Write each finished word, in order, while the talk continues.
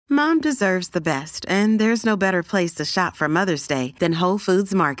Mom deserves the best, and there's no better place to shop for Mother's Day than Whole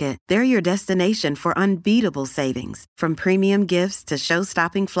Foods Market. They're your destination for unbeatable savings, from premium gifts to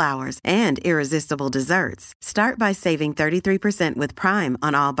show-stopping flowers and irresistible desserts. Start by saving 33% with Prime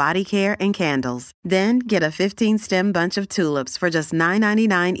on all body care and candles. Then get a 15-stem bunch of tulips for just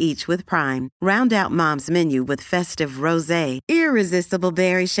 $9.99 each with Prime. Round out Mom's menu with festive rosé, irresistible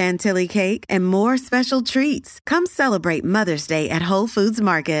berry chantilly cake, and more special treats. Come celebrate Mother's Day at Whole Foods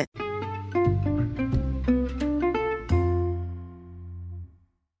Market.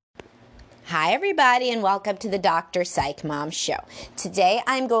 Hi, everybody, and welcome to the Dr. Psych Mom Show. Today,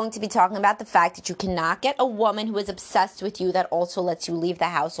 I'm going to be talking about the fact that you cannot get a woman who is obsessed with you that also lets you leave the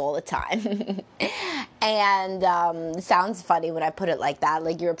house all the time. And sounds funny when I put it like that,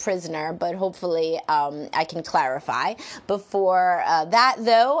 like you're a prisoner, but hopefully I can clarify. Before that,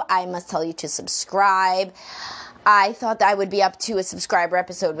 though, I must tell you to subscribe. I thought that I would be up to a subscriber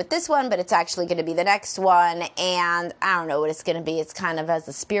episode with this one, but it's actually going to be the next one, and I don't know what it's going to be. It's kind of as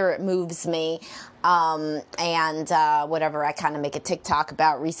the spirit moves me, and whatever I kind of make a TikTok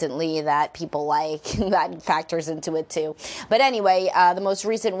about recently that people like, that factors into it too. But anyway, the most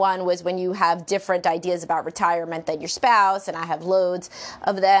recent one was when you have different ideas about retirement than your spouse, and I have loads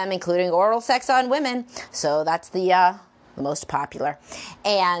of them, including oral sex on women, so that's the most popular.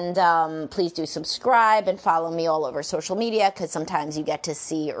 And please do subscribe and follow me all over social media, because sometimes you get to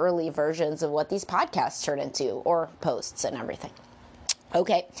see early versions of what these podcasts turn into, or posts and everything.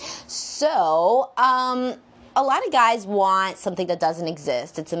 Okay, so a lot of guys want something that doesn't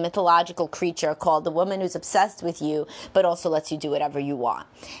exist. It's a mythological creature called the woman who's obsessed with you, but also lets you do whatever you want.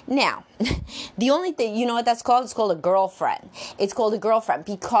 Now, the only thing, you know what that's called? It's called a girlfriend. It's called a girlfriend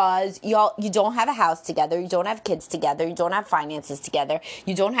because you don't have a house together, you don't have kids together, you don't have finances together,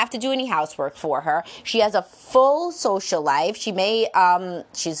 you don't have to do any housework for her. She has a full social life. She may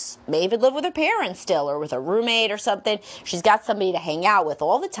even live with her parents still, or with a roommate or something. She's got somebody to hang out with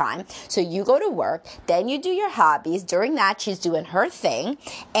all the time. So you go to work, then you do your hobbies. During that, she's doing her thing,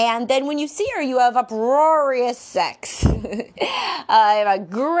 and then when you see her, you have uproarious sex. I have a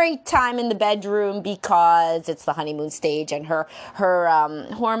great time in the bedroom because it's the honeymoon stage, and her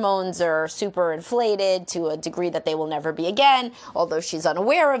hormones are super inflated to a degree that they will never be again, although she's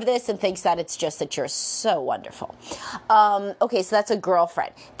unaware of this and thinks that it's just that you're so wonderful. Okay, so that's a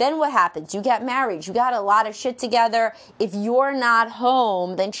girlfriend. Then what happens? You get married. You got a lot of shit together. If you're not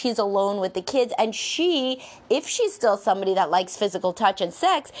home, then she's alone with the kids, and if she's still somebody that likes physical touch and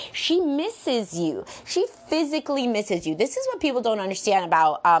sex, she misses you. She physically misses you. This is what people don't understand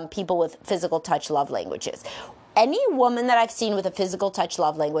about people with physical touch love languages. Any woman that I've seen with a physical touch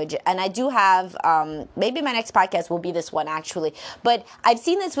love language, and I do have, maybe my next podcast will be this one actually, but I've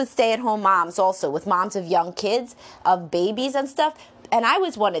seen this with stay-at-home moms also, with moms of young kids, of babies and stuff. And I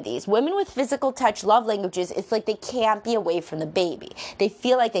was one of these. Women with physical touch love languages, it's like they can't be away from the baby. They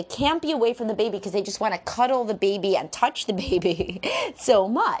feel like they can't be away from the baby because they just want to cuddle the baby and touch the baby so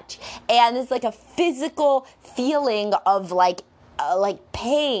much. And it's like a physical feeling of like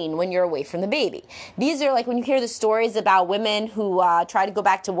pain when you're away from the baby. These are like when you hear the stories about women who try to go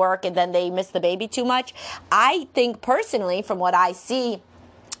back to work and then they miss the baby too much. I think personally, from what I see,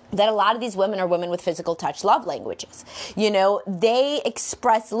 that a lot of these women are women with physical touch love languages. You know, they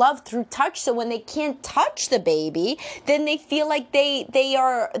express love through touch. So when they can't touch the baby, then they feel like they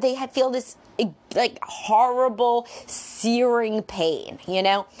feel this like horrible searing pain, you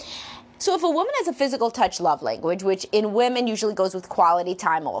know? So if a woman has a physical touch love language, which in women usually goes with quality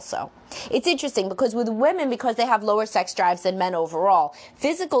time also, it's interesting because with women, because they have lower sex drives than men overall,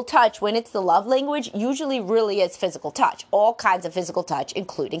 physical touch, when it's the love language, usually really is physical touch. All kinds of physical touch,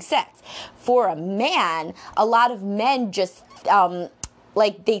 including sex. For a man, a lot of men just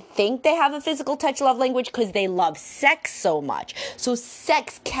like they think they have a physical touch love language because they love sex so much. So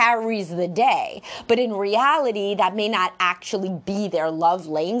sex carries the day. But in reality, that may not actually be their love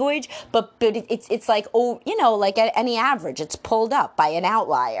language, but it's like, oh, you know, like at any average, it's pulled up by an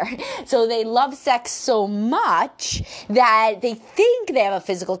outlier. So they love sex so much that they think they have a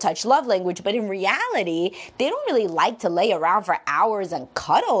physical touch love language, but in reality, they don't really like to lay around for hours and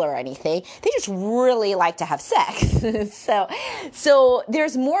cuddle or anything. They just really like to have sex. So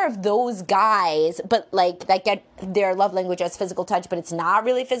there's more of those guys, but like that get their love language as physical touch, but it's not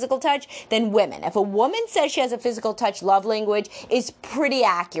really physical touch, than women. If a woman says she has a physical touch love language, is pretty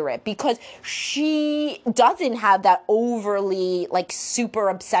accurate because she doesn't have that overly like super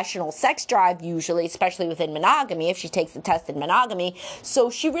obsessional sex drive usually, especially within monogamy, if she takes the test in monogamy.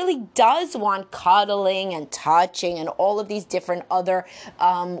 So she really does want cuddling and touching and all of these different other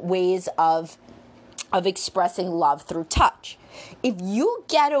ways of expressing love through touch. If you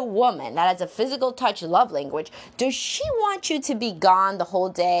get a woman that has a physical touch love language, does she want you to be gone the whole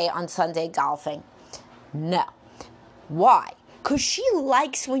day on Sunday golfing? No. Why? Because she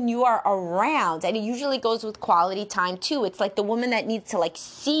likes when you are around, and it usually goes with quality time too. It's like the woman that needs to like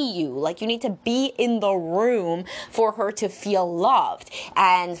see you, like you need to be in the room for her to feel loved.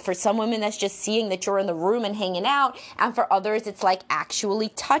 And for some women, that's just seeing that you're in the room and hanging out. And for others, it's like actually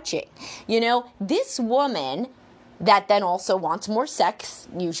touching. You know, this woman that then also wants more sex,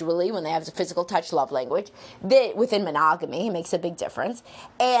 usually when they have a physical touch love language, within monogamy, it makes a big difference.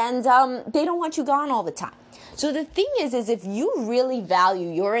 And they don't want you gone all the time. So the thing is if you really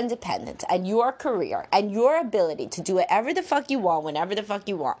value your independence and your career and your ability to do whatever the fuck you want, whenever the fuck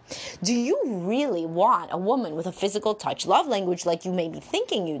you want, do you really want a woman with a physical touch love language like you may be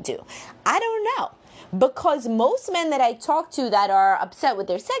thinking you do? I don't know. Because most men that I talk to that are upset with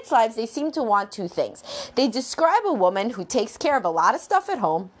their sex lives, they seem to want two things. They describe a woman who takes care of a lot of stuff at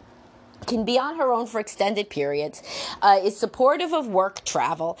home, can be on her own for extended periods, is supportive of work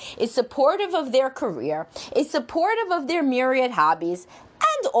travel, is supportive of their career, is supportive of their myriad hobbies,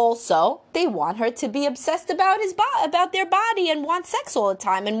 and also they want her to be obsessed about about their body and want sex all the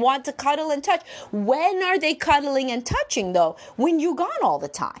time and want to cuddle and touch. When are they cuddling and touching though? When you're gone all the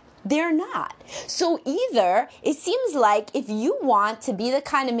time. They're not. So either it seems like if you want to be the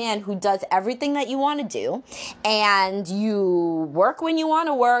kind of man who does everything that you want to do, and you work when you want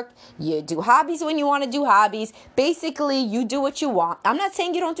to work, you do hobbies when you want to do hobbies, basically you do what you want. I'm not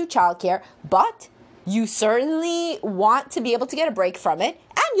saying you don't do childcare, but you certainly want to be able to get a break from it,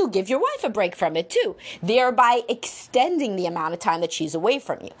 and you'll give your wife a break from it too, thereby extending the amount of time that she's away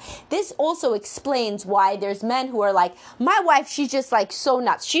from you. This also explains why there's men who are like, my wife, she's just like so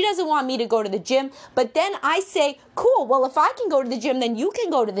nuts. She doesn't want me to go to the gym, but then I say, cool, well, if I can go to the gym, then you can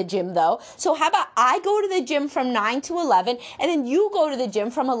go to the gym though. So how about I go to the gym from 9 to 11, and then you go to the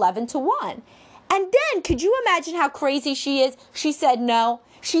gym from 11 to 1. And then, could you imagine how crazy she is? She said no.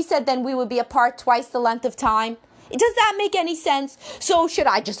 She said then we would be apart twice the length of time. Does that make any sense? So should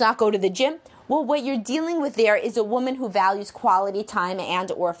I just not go to the gym? Well, what you're dealing with there is a woman who values quality time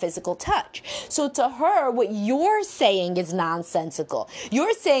and or physical touch. So to her, what you're saying is nonsensical.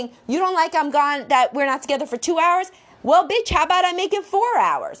 You're saying, you don't like I'm gone, that we're not together for 2 hours? Well, bitch, how about I make it 4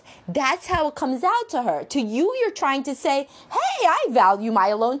 hours? That's how it comes out to her. To you, you're trying to say, hey, I value my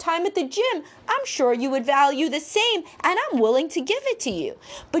alone time at the gym. I'm sure you would value the same, and I'm willing to give it to you.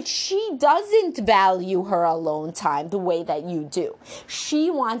 But she doesn't value her alone time the way that you do.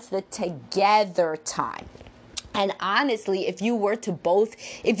 She wants the together time. And honestly, if you were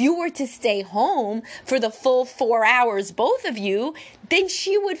to stay home for the full 4 hours, both of you, then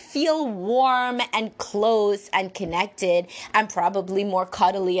she would feel warm and close and connected and probably more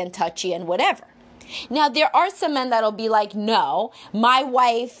cuddly and touchy and whatever. Now, there are some men that'll be like, no, my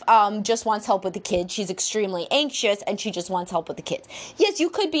wife just wants help with the kids. She's extremely anxious and she just wants help with the kids. Yes, you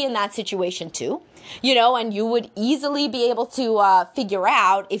could be in that situation too, you know, and you would easily be able to figure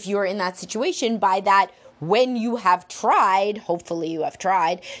out if you're in that situation by that. When you have tried, hopefully you have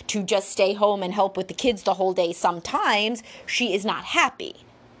tried, to just stay home and help with the kids the whole day, sometimes she is not happy.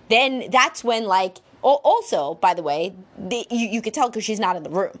 Then that's when, like, also, by the way, you could tell because she's not in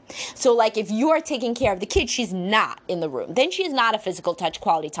the room. So, like, if you are taking care of the kids, she's not in the room. Then she is not a physical touch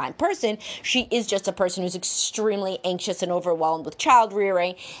quality time person. She is just a person who's extremely anxious and overwhelmed with child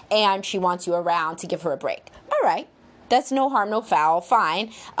rearing, and she wants you around to give her a break. All right. That's no harm, no foul,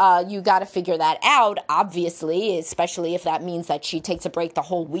 fine. You got to figure that out, obviously, especially if that means that she takes a break the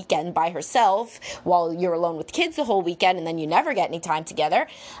whole weekend by herself while you're alone with kids the whole weekend and then you never get any time together.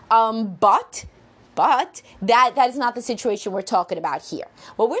 But that is not the situation we're talking about here.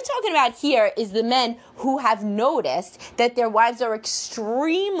 What we're talking about here is the men who have noticed that their wives are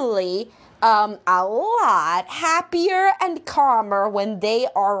extremely a lot happier and calmer when they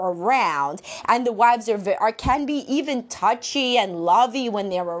are around, and the wives can be even touchy and lovey when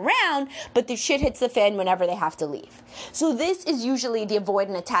they're around, but the shit hits the fan whenever they have to leave. So this is usually the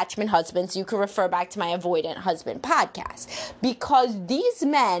avoidant attachment husband, so you can refer back to my avoidant husband podcast, because these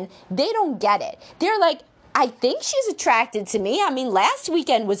men, they don't get it. They're like, I think she's attracted to me. I mean, last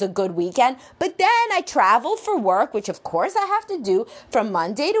weekend was a good weekend, but then I traveled for work, which of course I have to do from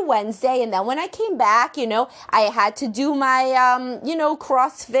Monday to Wednesday. And then when I came back, you know, I had to do my,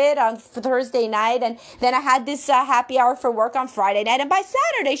 CrossFit on Thursday night. And then I had this happy hour for work on Friday night. And by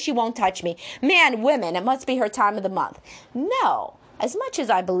Saturday, she won't touch me. Man, women, it must be her time of the month. No. As much as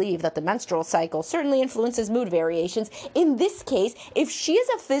I believe that the menstrual cycle certainly influences mood variations, in this case, if she is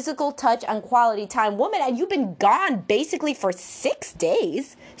a physical touch and quality time woman and you've been gone basically for 6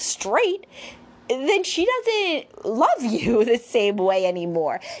 days straight, then she doesn't love you the same way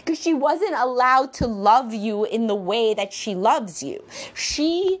anymore, because she wasn't allowed to love you in the way that she loves you.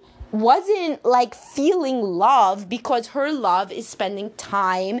 She wasn't like feeling love because her love is spending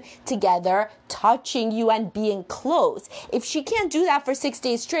time together, touching you and being close. If she can't do that for 6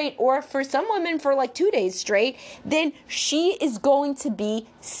 days straight, or for some women for like 2 days straight, then she is going to be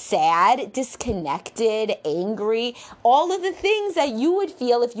sad, disconnected, angry, all of the things that you would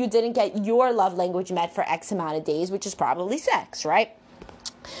feel if you didn't get your love language met for X amount of days, which is probably sex, right?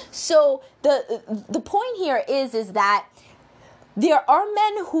 So the point here is that there are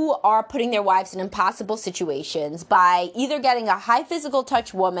men who are putting their wives in impossible situations by either getting a high physical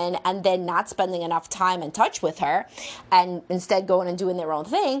touch woman and then not spending enough time and touch with her and instead going and doing their own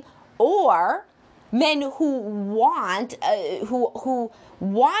thing, or men who want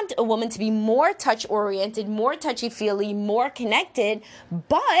a woman to be more touch oriented, more touchy-feely, more connected,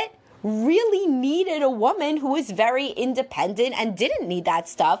 but really needed a woman who was very independent and didn't need that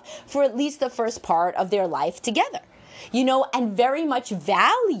stuff for at least the first part of their life together. And very much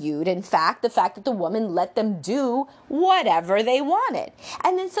valued, in fact, the fact that the woman let them do whatever they wanted.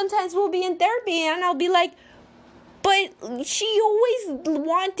 And then sometimes we'll be in therapy and I'll be like, but she always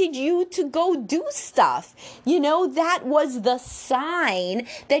wanted you to go do stuff. That was the sign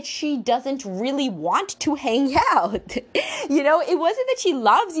that she doesn't really want to hang out. It wasn't that she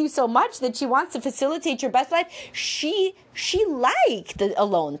loves you so much that she wants to facilitate your best life. She liked the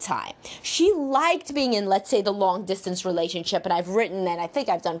alone time. She liked being in, let's say, the long distance relationship. And I've written, and I think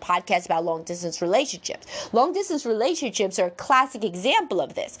I've done podcasts about long distance relationships. Long distance relationships are a classic example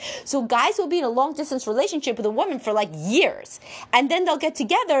of this. So guys will be in a long distance relationship with a woman for like years. And then they'll get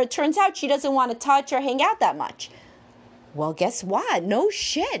together. It turns out she doesn't want to touch or hang out that much. Well, guess what? No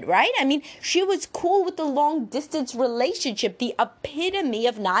shit, right? I mean, she was cool with the long distance relationship, the epitome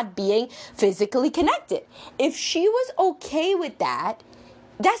of not being physically connected. If she was okay with that,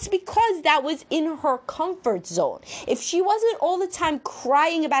 that's because that was in her comfort zone. If she wasn't all the time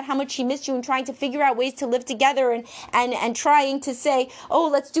crying about how much she missed you and trying to figure out ways to live together and trying to say, oh,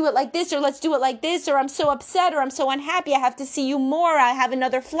 let's do it like this, or let's do it like this, or I'm so upset, or I'm so unhappy, I have to see you more, I have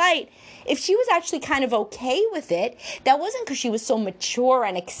another flight. If she was actually kind of okay with it, that wasn't because she was so mature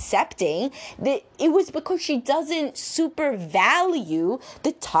and accepting. It was because she doesn't super value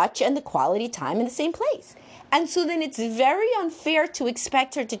the touch and the quality time in the same place. And so then it's very unfair to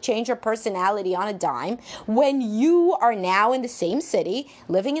expect her to change her personality on a dime when you are now in the same city,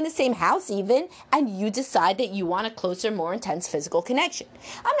 living in the same house even, and you decide that you want a closer, more intense physical connection.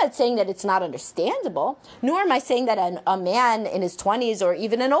 I'm not saying that it's not understandable, nor am I saying that a man in his 20s or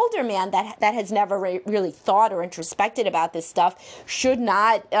even an older man that has never really thought or introspected about this stuff should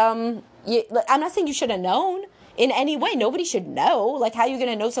not, I'm not saying you should have known. In any way, nobody should know. Like, how are you going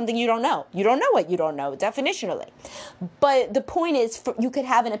to know something you don't know? You don't know what you don't know, definitionally. But the point is, you could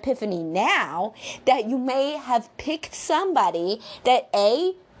have an epiphany now that you may have picked somebody that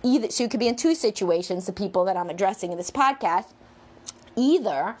either, so you could be in two situations, the people that I'm addressing in this podcast.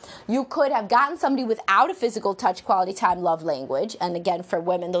 Either you could have gotten somebody without a physical touch, quality time, love language. And again, for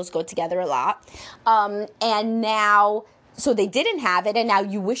women, those go together a lot. And now... So they didn't have it, and now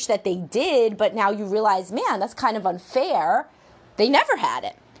you wish that they did, but now you realize, man, that's kind of unfair. They never had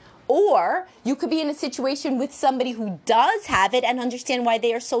it. Or you could be in a situation with somebody who does have it and understand why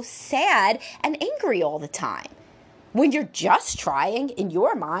they are so sad and angry all the time, when you're just trying, in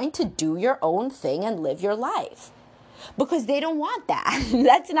your mind, to do your own thing and live your life. Because they don't want that.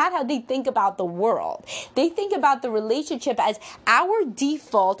 That's not how they think about the world. They think about the relationship as our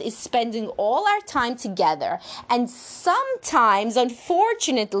default is spending all our time together, and sometimes,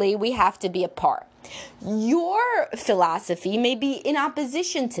 unfortunately, we have to be apart. Your philosophy may be in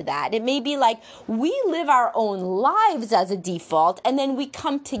opposition to that. It may be like, we live our own lives as a default, and then we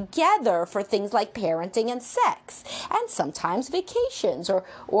come together for things like parenting and sex, and sometimes vacations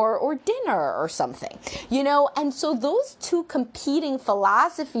or dinner or something, and so those two competing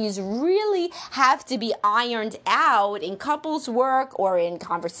philosophies really have to be ironed out in couples work or in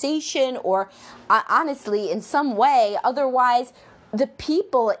conversation or honestly in some way. Otherwise, the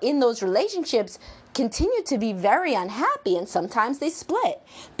people in those relationships continue to be very unhappy, and sometimes they split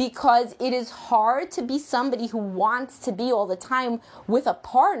because it is hard to be somebody who wants to be all the time with a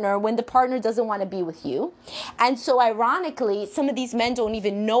partner when the partner doesn't want to be with you. And so ironically, some of these men don't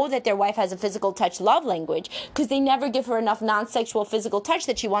even know that their wife has a physical touch love language because they never give her enough non-sexual physical touch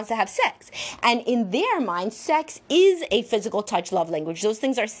that she wants to have sex. And in their mind, sex is a physical touch love language. Those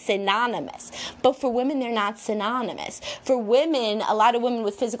things are synonymous. But for women, they're not synonymous. For women, a lot of women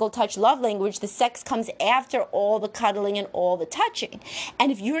with physical touch love language, the sex sex comes after all the cuddling and all the touching.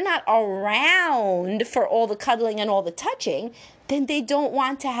 And if you're not around for all the cuddling and all the touching, then they don't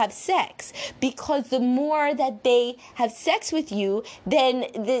want to have sex, because the more that they have sex with you, then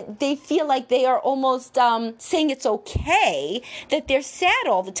they feel like they are almost saying it's okay that they're sad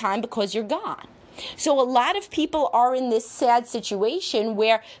all the time because you're gone. So a lot of people are in this sad situation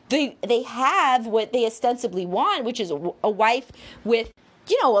where they have what they ostensibly want, which is a wife with,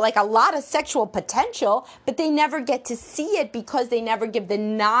 like a lot of sexual potential, but they never get to see it because they never give the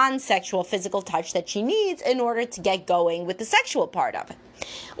non-sexual physical touch that she needs in order to get going with the sexual part of it.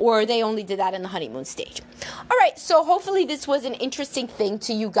 Or they only did that in the honeymoon stage. All right, so hopefully this was an interesting thing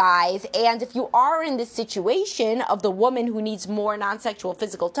to you guys. And if you are in this situation of the woman who needs more non-sexual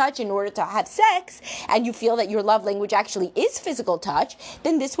physical touch in order to have sex, and you feel that your love language actually is physical touch,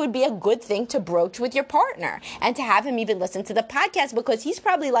 then this would be a good thing to broach with your partner and to have him even listen to the podcast, because he's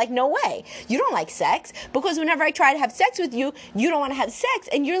probably like, no way, you don't like sex, because whenever I try to have sex with you, you don't want to have sex.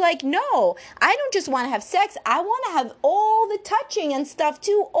 And you're like, no, I don't just want to have sex, I want to have all the touching and stuff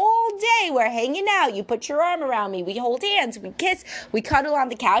too all day. We're hanging out, you put your arm around me, we hold hands, we kiss, we cuddle on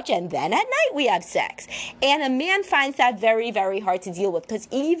the couch, and then at night we have sex. And a man finds that very, very hard to deal with, because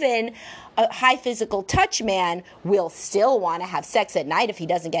even a high physical touch man will still want to have sex at night if he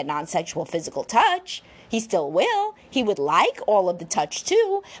doesn't get non-sexual physical touch. He still will. He would like all of the touch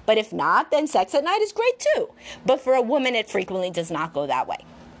too, but if not, then sex at night is great too. But for a woman, it frequently does not go that way.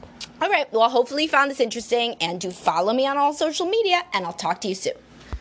 All right, well, hopefully you found this interesting, and do follow me on all social media, and I'll talk to you soon.